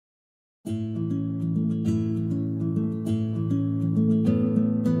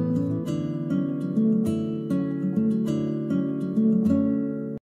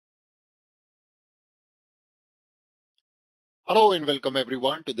Hello and welcome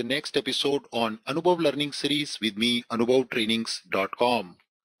everyone to the next episode on Anubhav Learning Series with me, anubhavtrainings.com.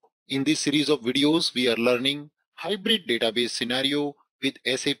 In this series of videos, we are learning hybrid database scenario with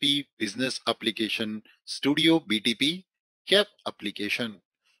SAP Business Application Studio BTP CAP application.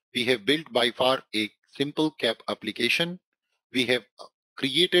 We have built by far a simple CAP application. We have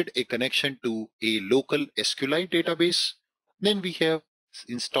created a connection to a local SQLite database. Then we have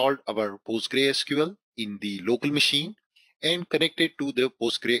installed our PostgreSQL in the local machine and connected to the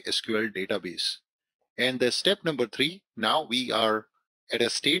PostgreSQL database. And the step number 3, now we are at a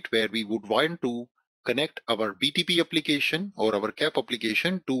state where we would want to connect our BTP application or our CAP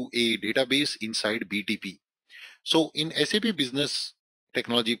application to a database inside BTP. So in SAP Business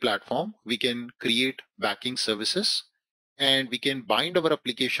Technology Platform, we can create backing services and we can bind our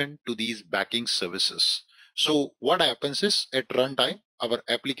application to these backing services. So what happens is at runtime, our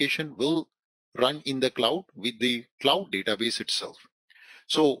application will run in the cloud with the cloud database itself.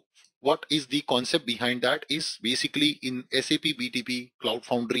 So what is the concept behind that is basically in SAP BTP Cloud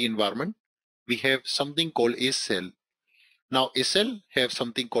Foundry environment, we have something called a cell. Now a cell have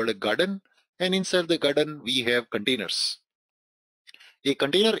something called a garden, and inside the garden we have containers. A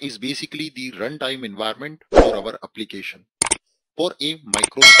container is basically the runtime environment for our application for a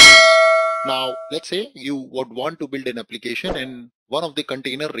microservice. Now let's say you would want to build an application and one of the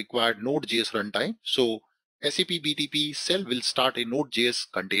container required Node.js runtime. So SAP BTP cell will start a Node.js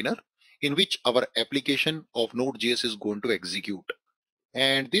container in which our application of Node.js is going to execute.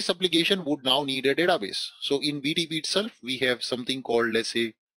 And this application would now need a database. So in BTP itself, we have something called, let's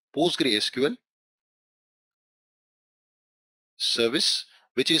say, PostgreSQL service,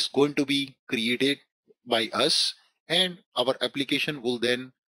 which is going to be created by us, and our application will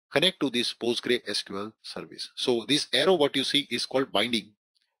then connect to this PostgreSQL service. So this arrow what you see is called binding.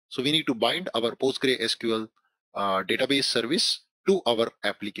 So we need to bind our PostgreSQL database service to our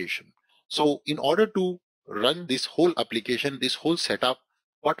application. So in order to run this whole application, this whole setup,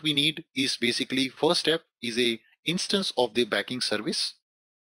 what we need is basically first step is a instance of the backing service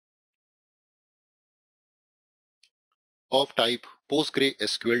of type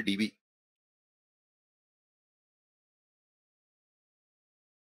PostgreSQL DB.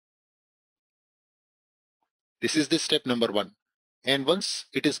 This is the step number 1. And once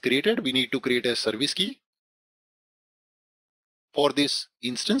it is created, we need to create a service key for this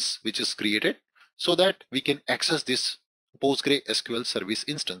instance which is created so that we can access this PostgreSQL service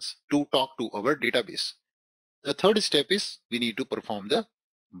instance to talk to our database. The third step is we need to perform the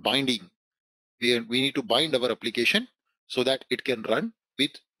binding. We need to bind our application so that it can run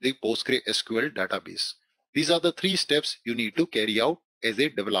with the PostgreSQL database. These are the 3 steps you need to carry out as a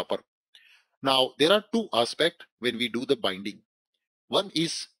developer. Now, there are 2 aspects when we do the binding. One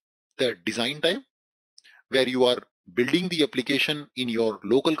is the design time, where you are building the application in your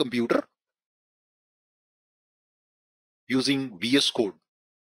local computer using VS Code.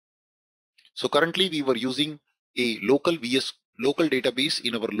 So currently we were using a local database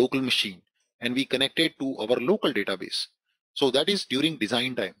in our local machine, and we connected to our local database. So that is during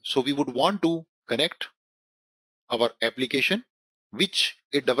design time. So we would want to connect our application which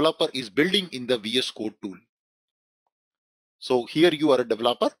a developer is building in the VS Code tool. So here you are a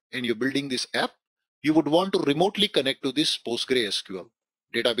developer and you're building this app. You would want to remotely connect to this PostgreSQL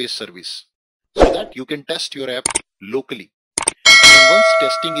database service so that you can test your app locally. And once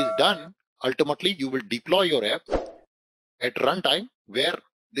testing is done, ultimately you will deploy your app at runtime where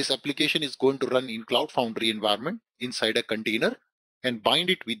this application is going to run in Cloud Foundry environment inside a container and bind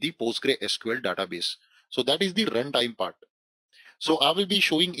it with the PostgreSQL database. So that is the runtime part. So I will be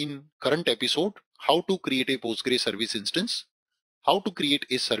showing in current episode how to create a Postgre service instance, how to create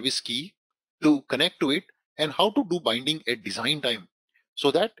a service key to connect to it, and how to do binding at design time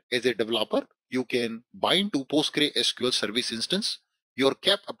so that as a developer you can bind to PostgreSQL service instance your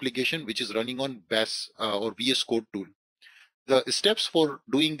CAP application which is running on BAS or VS Code tool. The steps for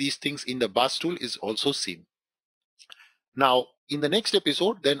doing these things in the BAS tool is also same. Now in the next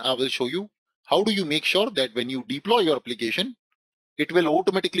episode then I will show you how do you make sure that when you deploy your application it will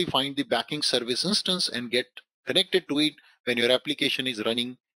automatically find the backing service instance and get connected to it when your application is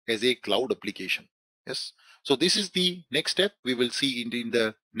running as a cloud application. Yes. So this is the next step we will see in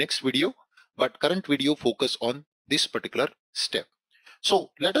the next video, but current video focus on this particular step.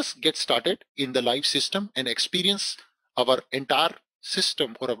 So let us get started in the live system and experience our entire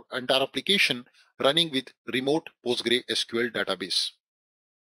system or our entire application running with remote PostgreSQL database.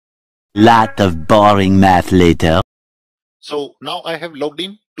 Lot of boring math later. So now I have logged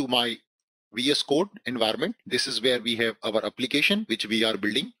in to my VS Code environment. This is where we have our application which we are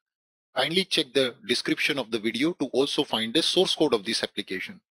building. kindly check the description of the video to also find the source code of this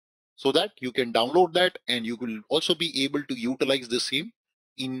application, so that you can download that and you will also be able to utilize the same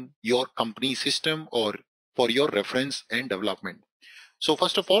in your company system or for your reference and development. So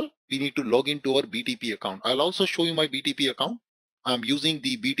first of all, we need to log into our BTP account. I'll also show you my BTP account. I'm using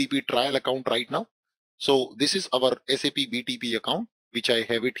the BTP trial account right now. So this is our SAP BTP account, which I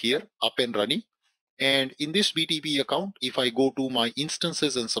have it here up and running. And in this BTP account, if I go to my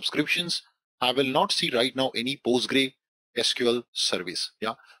instances and subscriptions, I will not see right now any PostgreSQL service.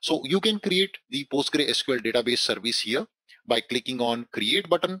 Yeah. So you can create the PostgreSQL database service here by clicking on create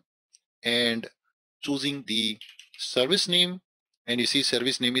button and choosing the service name. And you see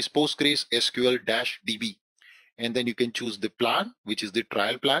service name is PostgreSQL-DB. And then you can choose the plan, which is the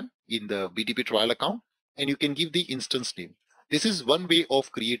trial plan in the BTP trial account, and you can give the instance name. This is one way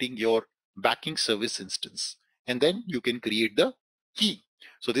of creating your backing service instance. And then you can create the key.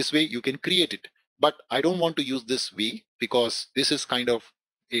 So this way you can create it. But I don't want to use this way because this is kind of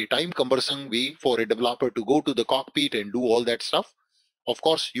a time cumbersome way for a developer to go to the cockpit and do all that stuff. Of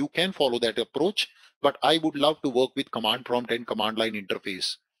course, you can follow that approach, but I would love to work with command prompt and command line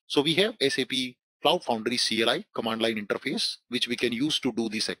interface. So we have SAP Cloud Foundry CLI command line interface, which we can use to do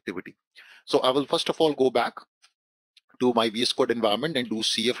this activity. So I will first of all go back to my VS Code environment and do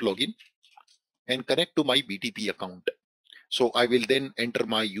CF login and connect to my BTP account. So I will then enter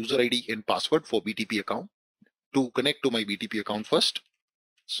my user ID and password for BTP account to connect to my BTP account first.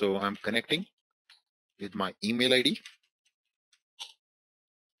 So I'm connecting with my email ID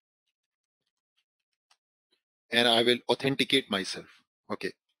and I will authenticate myself.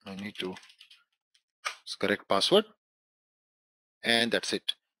 Okay, I need to correct password and that's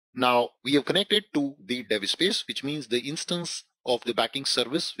it. Now we have connected to the dev space, which means the instance of the backing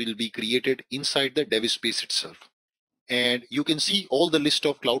service will be created inside the dev space itself. And you can see all the list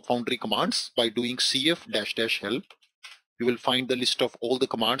of Cloud Foundry commands by doing cf-help. You will find the list of all the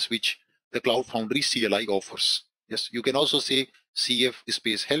commands which the Cloud Foundry CLI offers. Yes, you can also say cf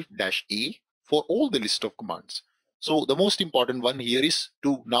space help-a for all the list of commands. So the most important one here is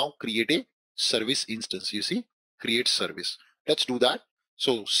to now create a service instance. You see, create service. Let's do that.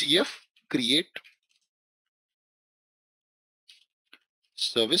 So cf create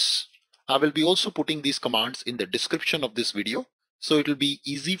service. I will be also putting these commands in the description of this video, so it will be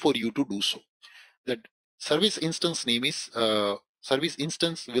easy for you to do so. That service instance name is service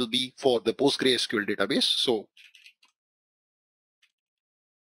instance will be for the PostgreSQL database. So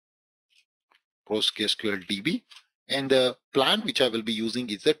PostgreSQL DB, and the plan which I will be using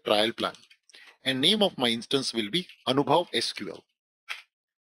is the trial plan, and name of my instance will be Anubhav SQL.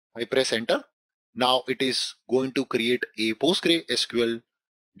 I press enter. Now it is going to create a PostgreSQL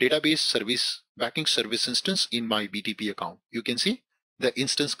database service backing service instance in my BTP account. You can see the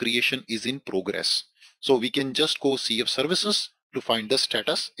instance creation is in progress. So we can just go CF services to find the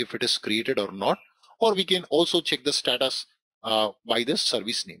status if it is created or not, or we can also check the status by the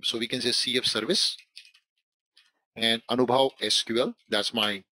service name. So we can say CF service and Anubhav SQL. That's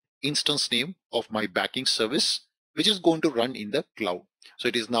my instance name of my backing service, which is going to run in the cloud. So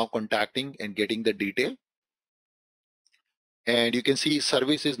it is now contacting and getting the detail. And you can see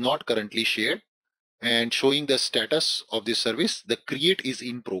service is not currently shared and showing the status of this service. The create is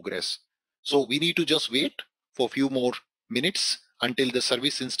in progress. So we need to just wait for a few more minutes until the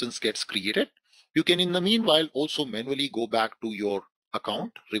service instance gets created. You can in the meanwhile also manually go back to your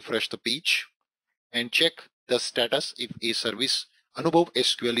account, refresh the page and check the status if a service Anubhav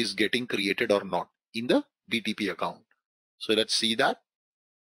SQL is getting created or not in the BTP account. So let's see that.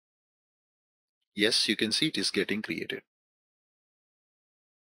 Yes, you can see it is getting created.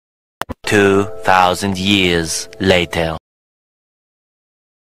 2,000 years later.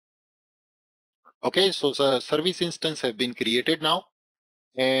 Okay, so the service instance have been created now.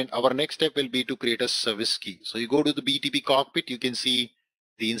 And our next step will be to create a service key. So you go to the BTP cockpit, you can see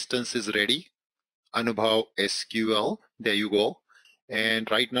the instance is ready. Anubhav SQL, there you go. And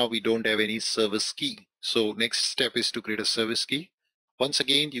right now we don't have any service key. So next step is to create a service key. Once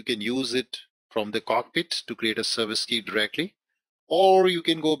again, you can use it from the cockpit to create a service key directly, or you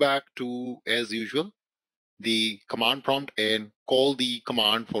can go back to, as usual, the command prompt and call the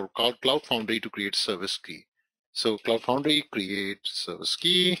command for Cloud Foundry to create service key. So Cloud Foundry create service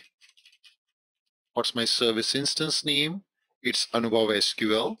key. What's my service instance name? It's Anubhav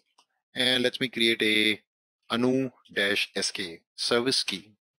SQL. And let me create a anu-sk service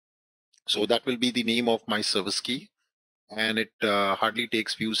key. So that will be the name of my service key. And it hardly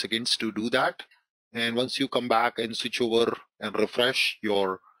takes few seconds to do that. And once you come back and switch over and refresh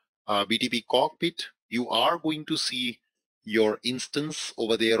your BTP cockpit, you are going to see your instance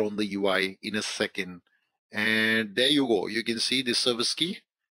over there on the UI in a second. And there you go. You can see the service key.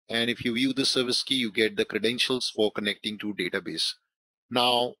 And if you view the service key, you get the credentials for connecting to database.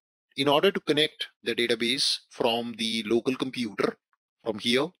 Now, in order to connect the database from the local computer, from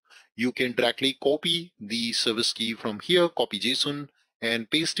here, you can directly copy the service key from here, copy JSON, and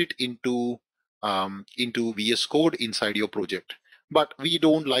paste it into VS Code inside your project. But we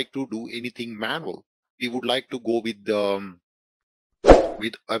don't like to do anything manual. We would like to go with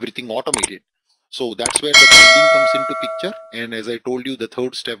everything automated. So that's where the binding comes into picture. And as I told you, the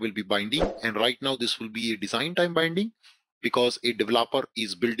third step will be binding. And right now this will be a design time binding, because a developer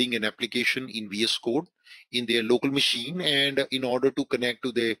is building an application in VS Code in their local machine. And in order to connect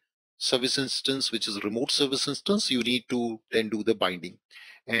to the service instance, which is remote service instance, you need to then do the binding.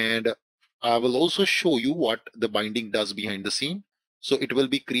 And I will also show you what the binding does behind the scene. So it will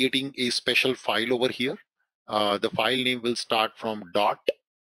be creating a special file over here. The file name will start from dot.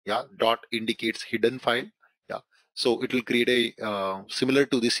 Yeah, dot indicates hidden file. Yeah, so it will create a similar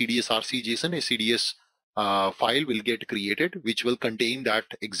to the CDS-RC JSON, a CDS file will get created, which will contain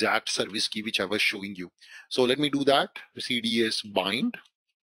that exact service key which I was showing you. So let me do that. CDS bind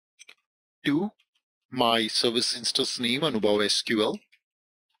to my service instance name Anubhav SQL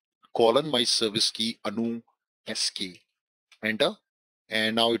colon my service key Anu SK. Enter.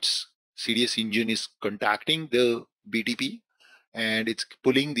 And now it's CDS engine is contacting the BTP, and it's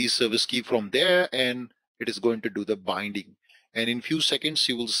pulling the service key from there, and it is going to do the binding. And in few seconds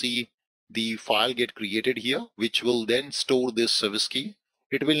you will see the file get created here, which will then store this service key.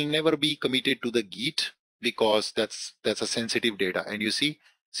 It will never be committed to the Git, because that's a sensitive data. And you see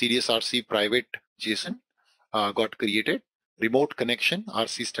CDS-RC private JSON got created. Remote connection,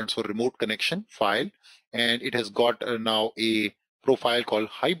 RC stands for remote connection file, and it has got now a profile called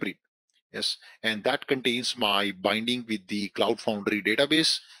hybrid. Yes, and that contains my binding with the Cloud Foundry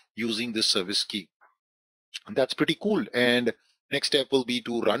database using this service key. And that's pretty cool. And next step will be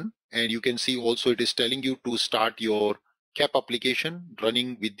to run. And you can see also it is telling you to start your CAP application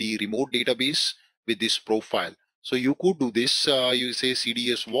running with the remote database with this profile. So you could do this. You say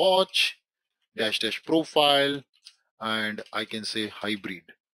CDS watch -- profile, and I can say hybrid.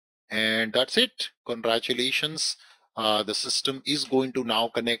 And that's it. Congratulations. The system is going to now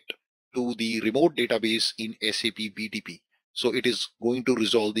connect to the remote database in SAP BTP. So it is going to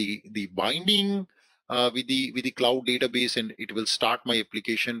resolve the binding with the cloud database, and it will start my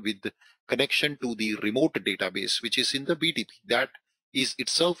application with the connection to the remote database, which is in the BTP. That is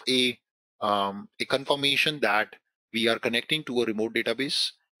itself a confirmation that we are connecting to a remote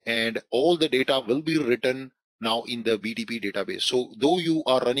database, and all the data will be written now in the BTP database. So though you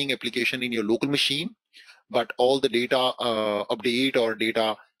are running application in your local machine, but all the data update or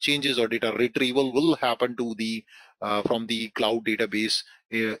data changes or data retrieval will happen to the from the cloud database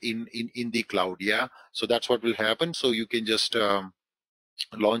in the cloud. Yeah, so that's what will happen. So you can just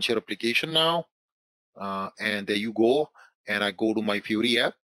launch your application now, and there you go. And I go to my Fury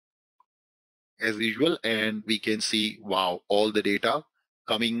app as usual, and we can see, wow, all the data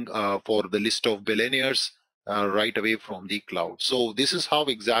coming for the list of billionaires right away from the cloud. So this is how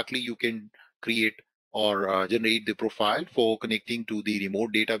exactly you can create or generate the profile for connecting to the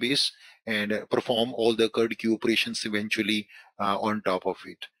remote database and perform all the CURD queue operations eventually on top of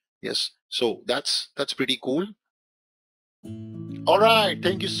it. Yes, so that's pretty cool. All right,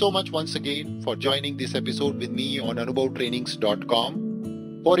 thank you so much once again for joining this episode with me on anubhavtrainings.com.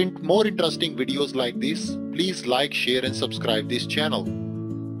 For more interesting videos like this, please like, share and subscribe this channel.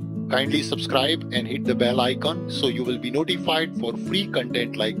 Kindly subscribe and hit the bell icon so you will be notified for free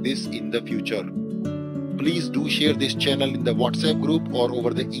content like this in the future. Please do share this channel in the WhatsApp group or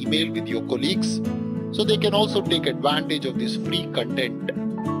over the email with your colleagues, so they can also take advantage of this free content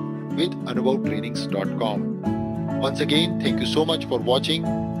with anubhavtrainings.com. Once again, thank you so much for watching.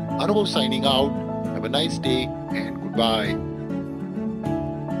 Anubhav signing out. Have a nice day and goodbye.